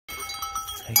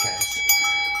Hey guys,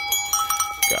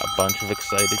 got a bunch of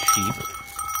excited sheep.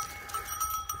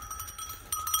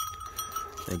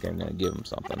 I think I'm gonna give them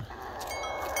something.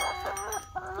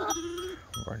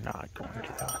 We're not going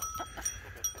to though.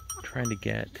 I'm trying to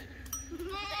get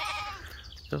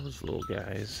those little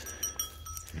guys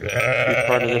to be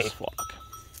part of this flock.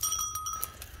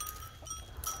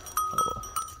 Oh,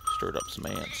 stirred up some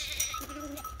ants.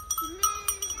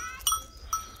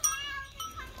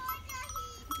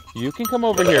 You can come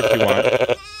over here if you want.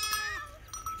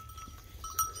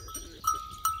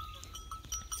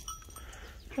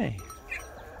 Hey.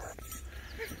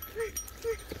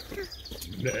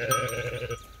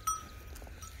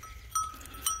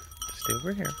 Stay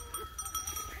over here.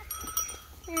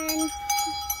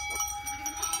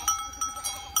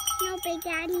 No, Big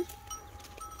Daddy.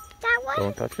 That one.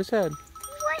 Don't touch his head.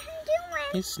 What I'm doing?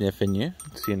 He's sniffing you,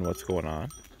 seeing what's going on.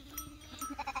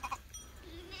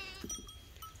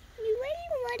 You really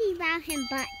worry about him,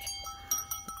 but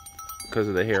Because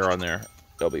of the hair on there,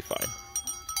 they'll be fine.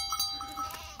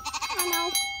 I know.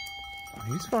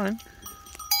 He's fine.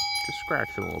 Just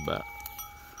scratching a little bit.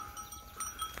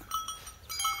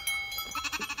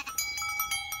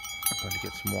 I'm going to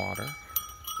get some water.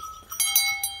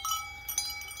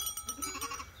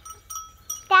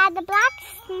 Dad, the black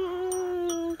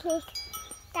cake.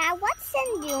 Dad, what's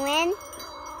him doing?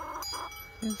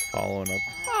 He's following up.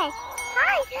 Hey,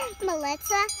 hi,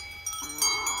 Melissa.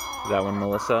 Is that one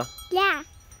Melissa? Yeah.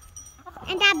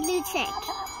 And that blue chick.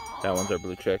 That one's our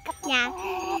blue chick. Yeah,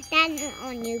 that's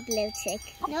our new blue chick.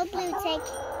 No blue chick.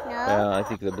 No. Well, I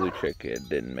think the blue chick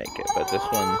didn't make it, but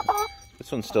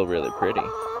this one's still really pretty.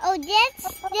 Oh,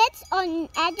 that's on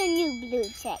other new blue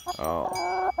chick. Oh.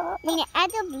 The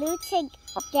other blue chick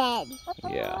dead.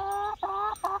 Yeah.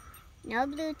 No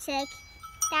blue chick.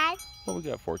 Dad? Well, we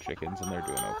got 4 chickens and they're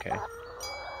doing okay.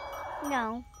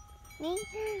 No. We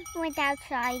went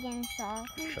outside and saw.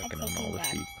 Checking on all the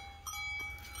sheep.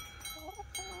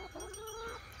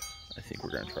 I think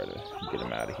we're going to try to get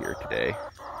them out of here today.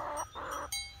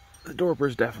 The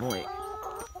Dorper's definitely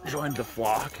joined the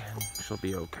flock and she'll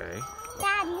be okay.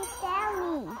 Dad, you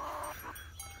found me.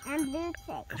 I'm blue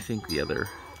chick. I think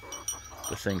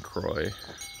the St. Croix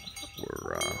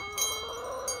were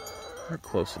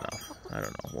close enough. I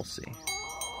don't know. We'll see.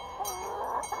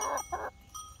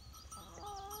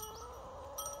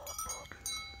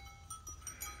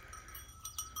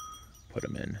 Put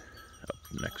them in up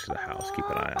next to the house. Keep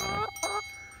an eye on them.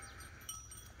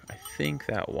 I think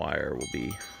that wire will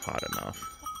be hot enough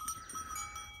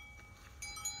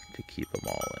to keep them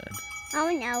all in. Oh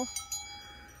no.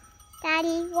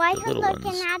 Daddy, why The are you little looking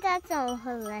ones. at us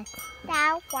over?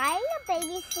 Dad, why are your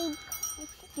baby sheep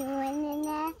doing in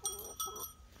there?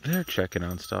 They're checking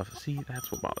on stuff. See,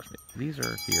 that's what bothers me. These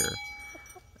are here,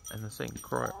 and the St.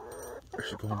 Croix are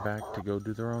just going back to go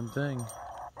do their own thing.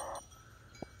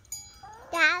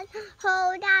 Dad,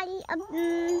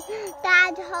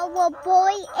 Dad, a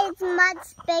boy is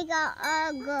much bigger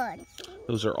good.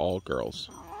 Those are all girls.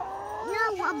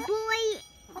 No, a boy.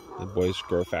 The boys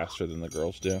grow faster than the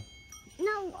girls do.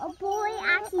 No, a boy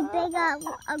actually bigger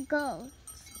a girl.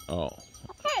 Oh.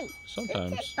 Hey,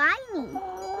 Sometimes. it's by me.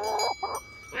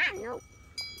 Ah, no.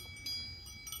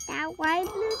 That white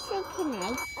blue chicken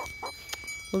egg.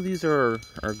 Well, these are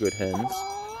good hens.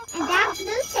 And that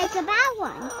blue chick a bad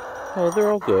one. Oh, they're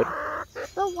all good.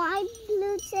 But why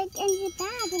blue chick is a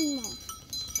bad one?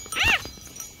 Ah!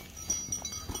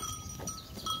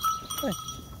 Hey.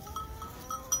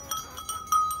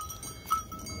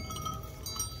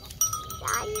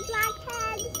 Daddy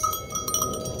Blackhead.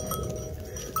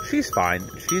 She's fine.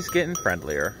 She's getting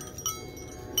friendlier.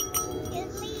 Did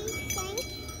we think?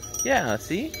 Yeah,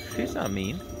 see? She's not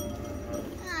mean.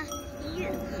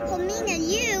 Well, mean to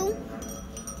you.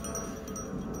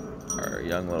 Our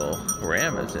young little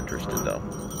ram is interested, though.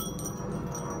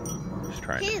 Just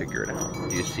trying to figure it out.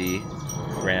 Do you see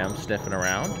Ram sniffing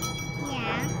around?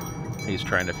 Yeah. He's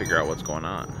trying to figure out what's going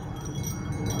on.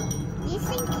 You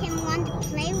think him want to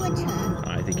play with her?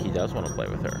 I think he does want to play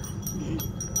with her.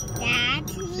 Dad,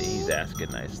 See, he's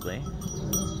asking nicely.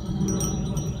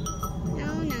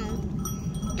 No, no.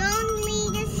 Don't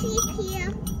leave the sheep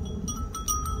here.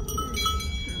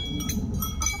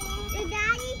 Big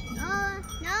Daddy? Oh,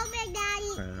 no, Big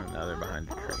Daddy. Now they're behind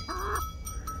the tree.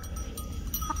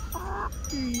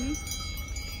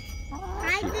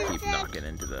 Hi, Sheep Blue keep Chick. knocking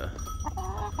into the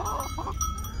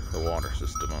water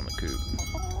system on the coop.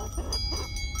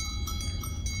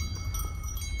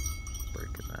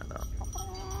 Breaking that up.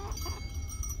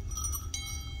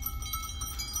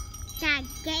 Dad,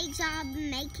 great job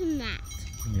making that.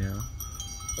 Yeah.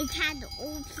 It had the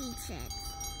old pieces.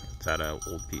 It's out of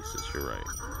old pieces, you're right.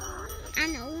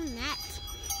 And old net.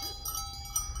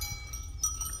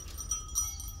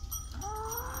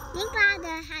 My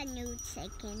father had new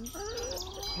chickens.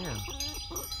 Yeah.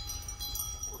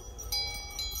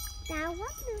 Now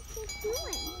what Lucy's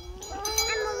doing?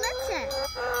 And Melissa.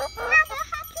 Father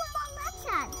had two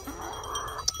Melissas.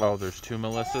 Oh, there's two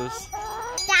Melissas?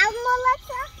 That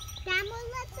Melissa. That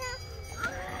Melissa.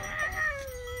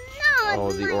 No.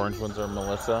 Oh, the orange ones are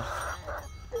Melissa?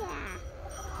 Yeah.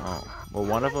 Oh, well,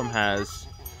 one of them has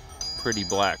pretty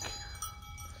black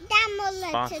That Melissa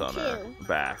spots on too. her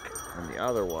back, and the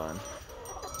other one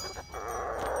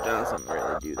doesn't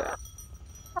really do that.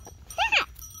 That.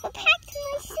 Who packed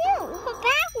my shoe? Who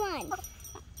bad one?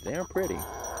 They are pretty.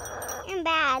 And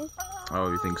bad.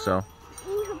 Oh, you think so?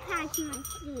 Who packed my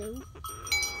shoe?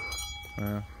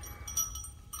 Yeah.